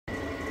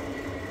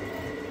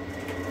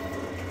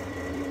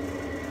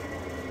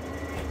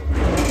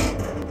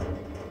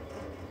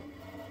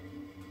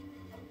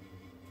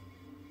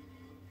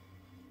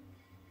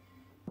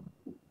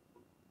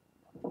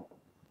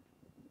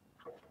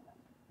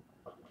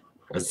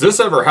Has this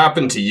ever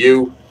happened to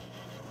you?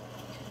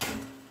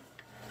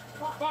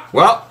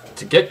 Well,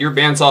 to get your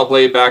bandsaw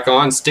blade back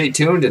on, stay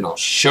tuned and I'll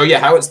show you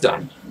how it's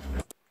done.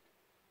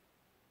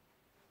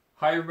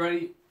 Hi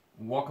everybody,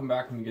 welcome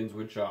back to McGinn's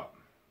Woodshop.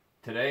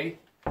 Today,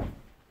 the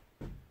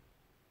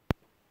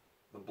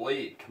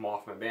blade came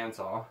off my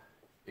bandsaw.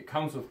 It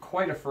comes with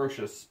quite a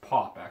ferocious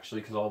pop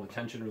actually because all the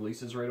tension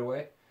releases right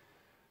away.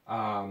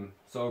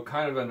 So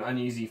kind of an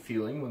uneasy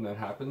feeling when that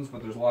happens,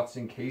 but there's lots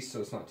in case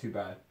so it's not too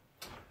bad.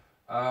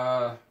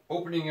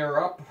 Opening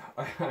her up,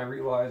 I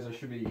realized I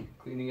should be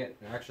cleaning it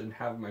and actually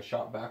have my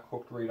shop vac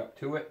hooked right up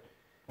to it.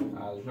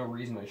 There's no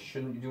reason I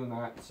shouldn't be doing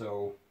that,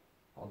 so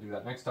I'll do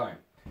that next time.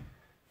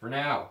 For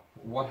now,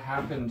 what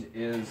happened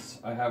is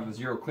I have a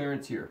zero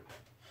clearance here.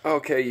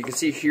 Okay, you can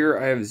see here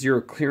I have zero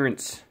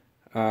clearance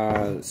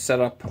set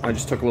up. I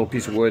just took a little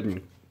piece of wood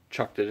and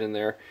chucked it in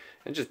there.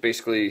 It just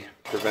basically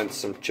prevents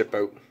some chip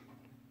out.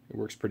 It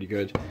works pretty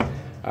good.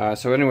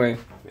 So anyway,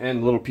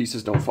 and little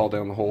pieces don't fall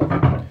down the hole.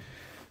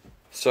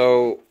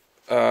 So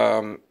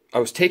I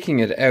was taking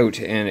it out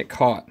and it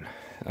caught.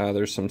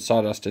 There's some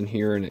sawdust in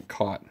here and it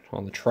caught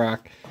on the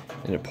track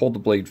and it pulled the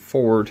blade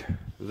forward,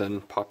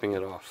 then popping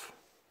it off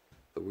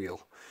the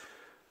wheel.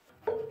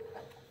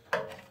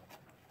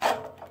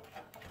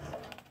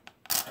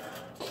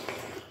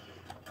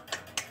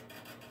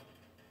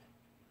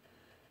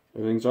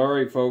 Everything's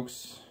alright,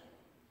 folks.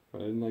 I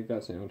didn't like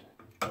that sound.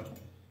 There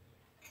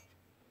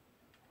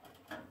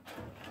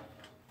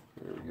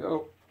we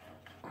go.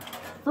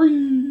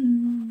 Free!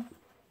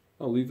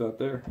 I'll leave that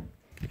there.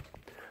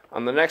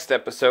 On the next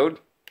episode,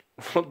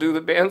 we'll do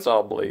the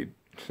bandsaw blade.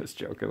 Just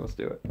joking, let's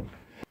do it.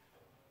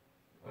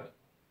 But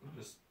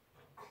just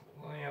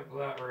clean up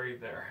that right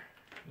there.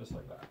 Just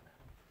like that.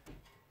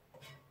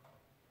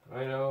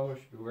 I know, we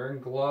should be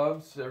wearing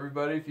gloves.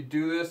 Everybody, if you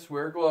do this,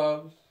 wear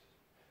gloves.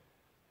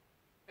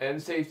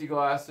 And safety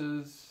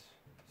glasses.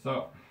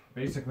 So,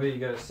 basically you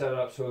get it set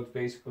up so it's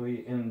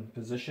basically in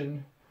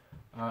position.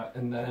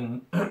 And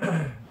then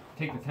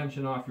take the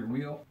tension off your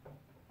wheel.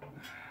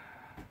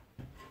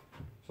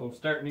 So I'm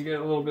starting to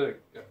get a little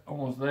bit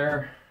almost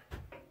there.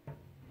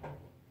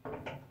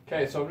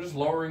 Okay, so I'm just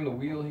lowering the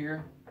wheel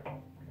here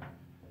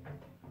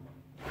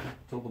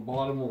till the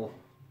bottom will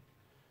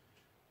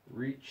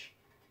reach.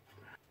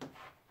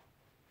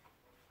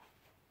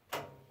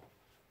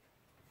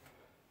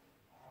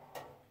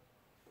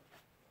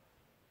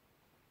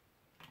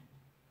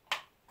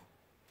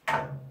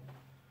 Oh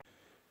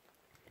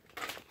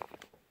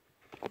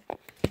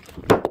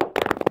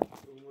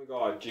my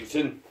god,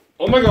 Jason.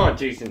 Oh my god,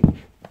 Jason.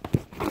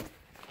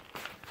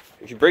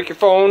 If you break your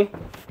phone,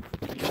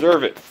 you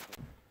deserve it.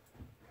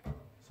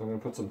 So I'm going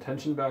to put some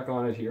tension back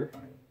on it here.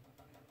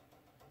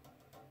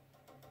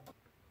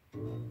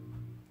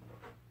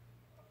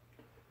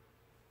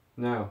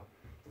 Now,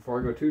 before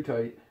I go too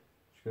tight,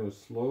 I'm just going to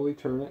slowly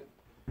turn it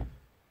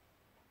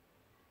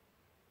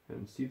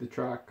and see the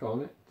track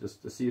on it,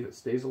 just to see if it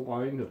stays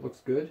aligned, it looks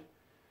good.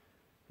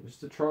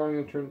 Just to try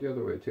and turn it the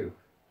other way too.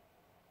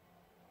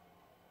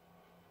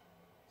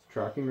 It's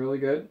tracking really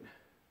good,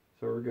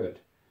 so we're good.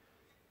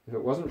 If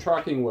it wasn't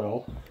tracking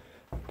well,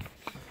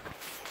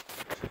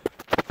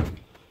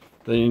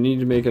 then you need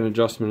to make an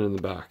adjustment in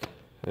the back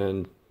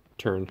and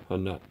turn a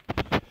nut.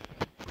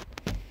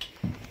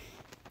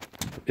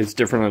 It's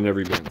different on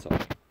every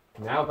bandsaw.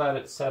 Now that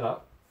it's set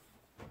up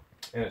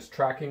and it's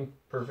tracking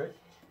perfect,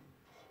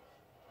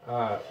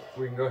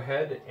 we can go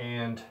ahead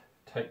and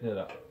tighten it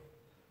up.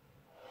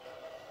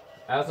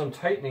 As I'm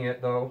tightening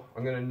it though,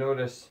 I'm going to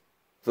notice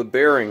the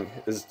bearing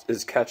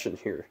is catching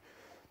here.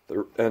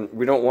 And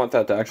we don't want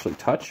that to actually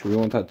touch. We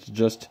want that to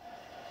just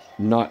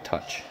not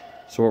touch.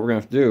 So what we're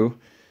going to have to do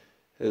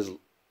is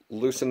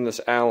loosen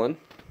this Allen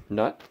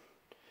nut.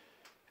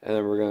 And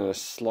then we're going to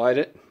slide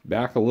it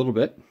back a little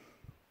bit.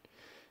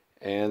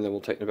 And then we'll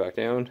tighten it back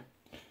down.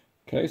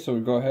 Okay, so we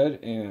go ahead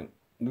and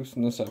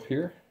loosen this up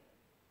here.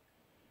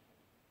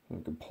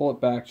 We can pull it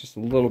back just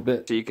a little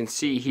bit. So you can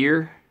see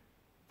here,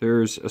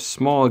 there's a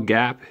small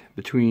gap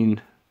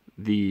between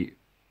the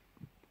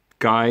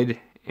guide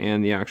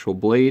and the actual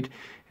blade,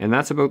 and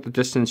that's about the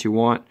distance you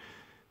want.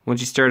 Once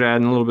you start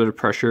adding a little bit of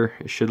pressure,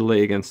 it should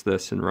lay against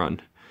this and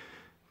run.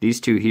 These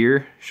two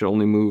here should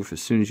only move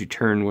as soon as you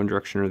turn one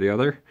direction or the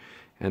other,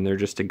 and they're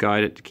just to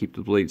guide it to keep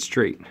the blade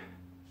straight.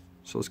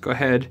 So let's go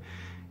ahead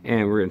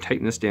and we're going to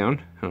tighten this down,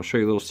 and I'll show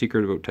you a little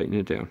secret about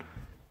tightening it down.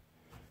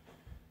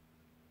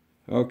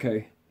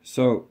 Okay,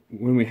 so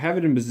when we have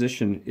it in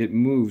position, it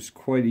moves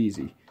quite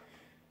easy.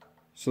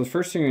 So the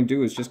first thing I'm going to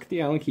do is just get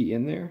the Allen key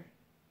in there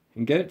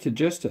and get it to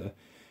just a,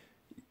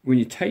 when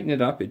you tighten it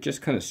up, it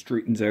just kind of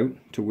straightens out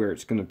to where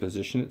it's going to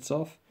position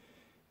itself.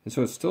 And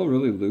so it's still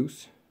really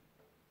loose,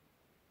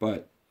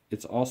 but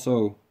it's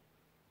also,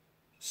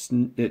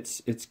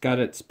 it's got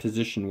its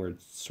position where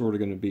it's sort of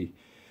going to be.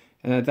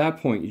 And at that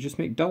point, you just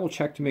double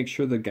check to make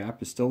sure the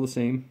gap is still the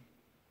same.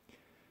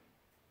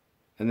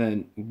 And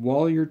then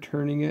while you're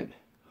turning it,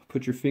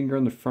 put your finger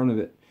on the front of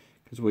it,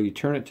 because when you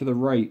turn it to the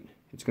right,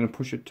 it's going to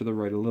push it to the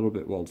right a little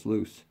bit while it's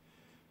loose.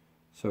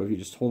 So if you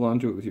just hold on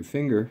to it with your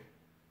finger,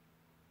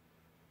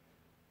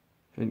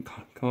 and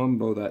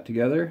combo that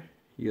together.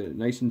 You get it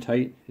nice and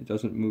tight. It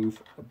doesn't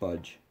move a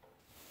budge.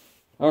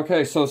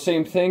 Okay, so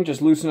same thing,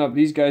 just loosen up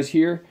these guys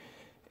here,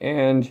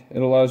 and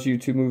it allows you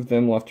to move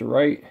them left to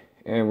right,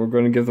 and we're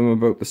going to give them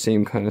about the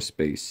same kind of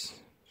space.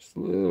 Just a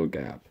little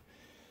gap.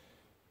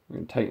 We're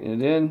going to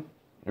tighten it in.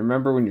 And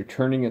remember, when you're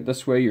turning it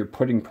this way, you're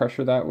putting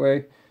pressure that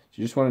way. So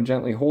you just want to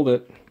gently hold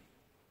it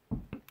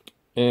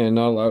and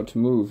not allow it to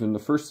move. And the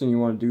first thing you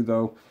want to do,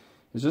 though,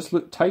 is just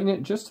tighten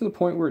it just to the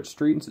point where it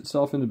straightens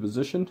itself into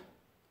position.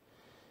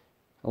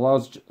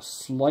 Allows a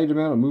slight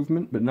amount of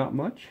movement, but not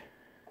much.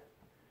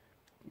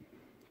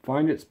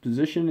 Find its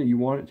position that you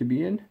want it to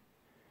be in.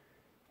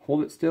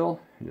 Hold it still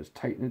and just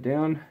tighten it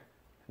down.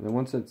 And then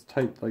once it's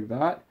tight like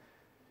that,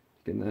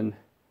 you can then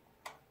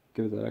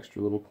give it that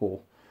extra little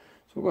pull.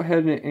 So we'll go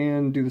ahead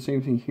and do the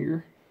same thing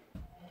here.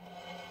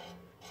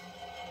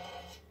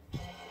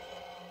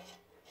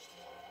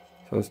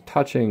 So it's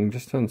touching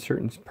just on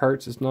certain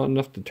parts. It's not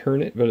enough to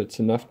turn it, but it's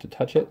enough to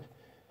touch it.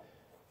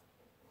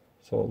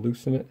 So I'll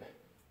loosen it.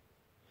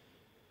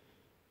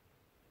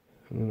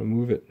 I'm going to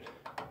move it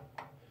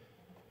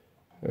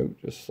out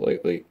just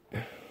slightly.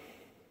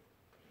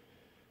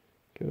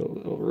 Give it a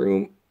little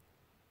room.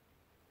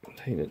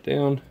 Tighten it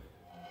down.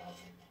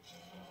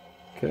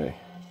 Okay,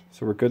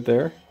 so we're good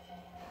there.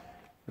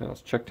 Now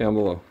let's check down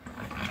below.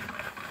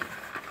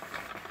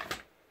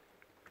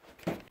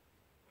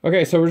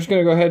 Okay, so we're just going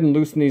to go ahead and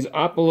loosen these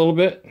up a little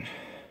bit.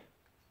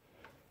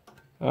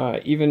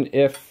 Even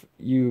if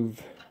you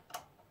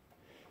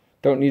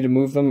don't need to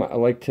move them, I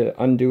like to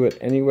undo it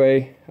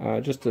anyway,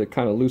 just to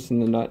kind of loosen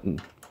the nut,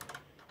 and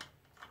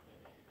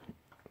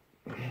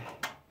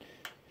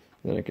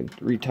then I can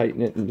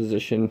retighten it in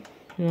position.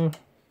 You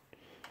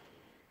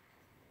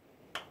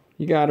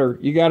got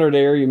her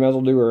there. You might as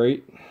well do her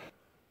right.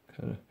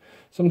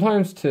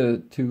 Sometimes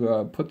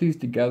to put these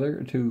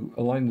together, to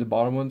align the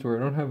bottom ones where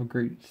I don't have a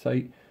great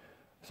sight,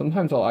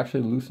 sometimes I'll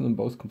actually loosen them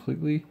both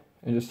completely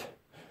and just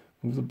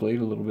move the blade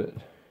a little bit.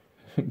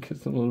 Gives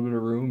them a little bit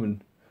of room,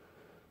 and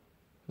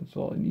that's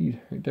all I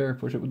need right there.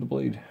 Push it with the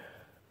blade.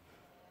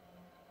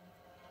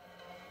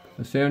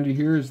 The sound you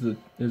hear is the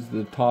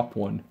top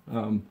one,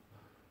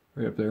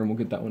 right up there, and we'll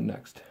get that one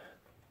next.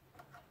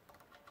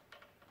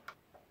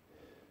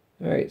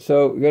 Alright,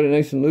 so we got it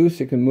nice and loose,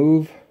 it can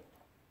move.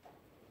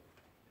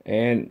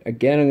 And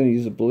again, I'm going to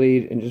use a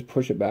blade and just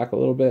push it back a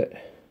little bit.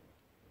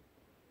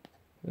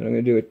 And I'm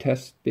going to do a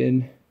test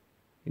spin. You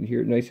can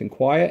hear it nice and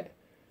quiet.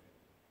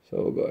 So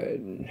we'll go ahead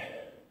and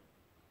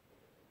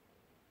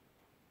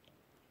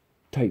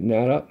tighten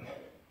that up.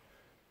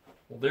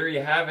 Well, there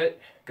you have it.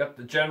 Got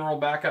the General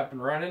back up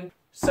and running.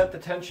 Set the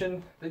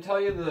tension. They tell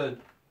you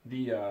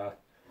the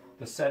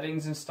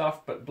settings and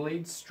stuff, but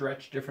blades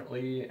stretch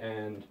differently,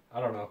 and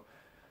I don't know.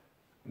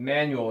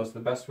 Manual is the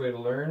best way to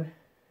learn.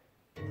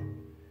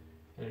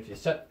 And if you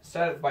set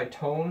it by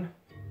tone,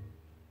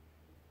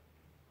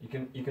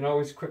 you can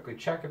always quickly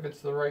check if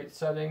it's the right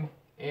setting,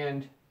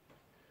 and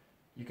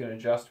you can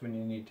adjust when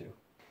you need to.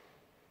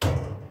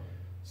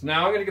 So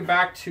now I'm going to get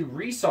back to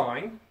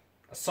resawing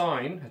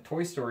a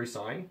Toy Story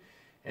sign,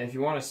 and if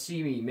you want to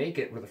see me make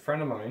it with a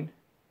friend of mine,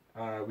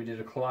 we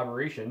did a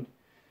collaboration.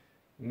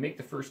 Make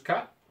the first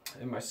cut,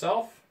 and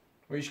myself,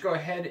 well, you should go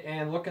ahead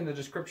and look in the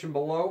description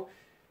below,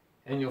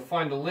 and you'll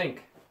find a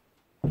link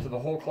to the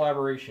whole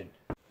collaboration.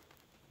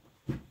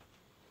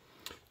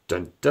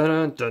 Dun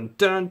dun dun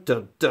dun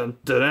dun dun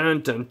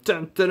dun dun dun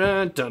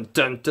dun dun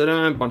dun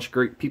dun. Bunch of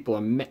great people I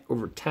met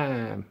over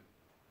time.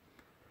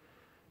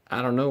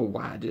 I don't know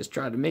why I just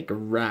tried to make a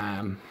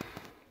rhyme.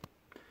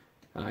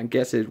 I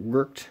guess it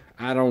worked.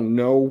 I don't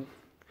know.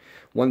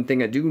 One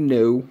thing I do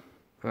know.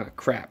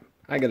 Crap.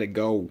 I gotta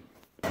go.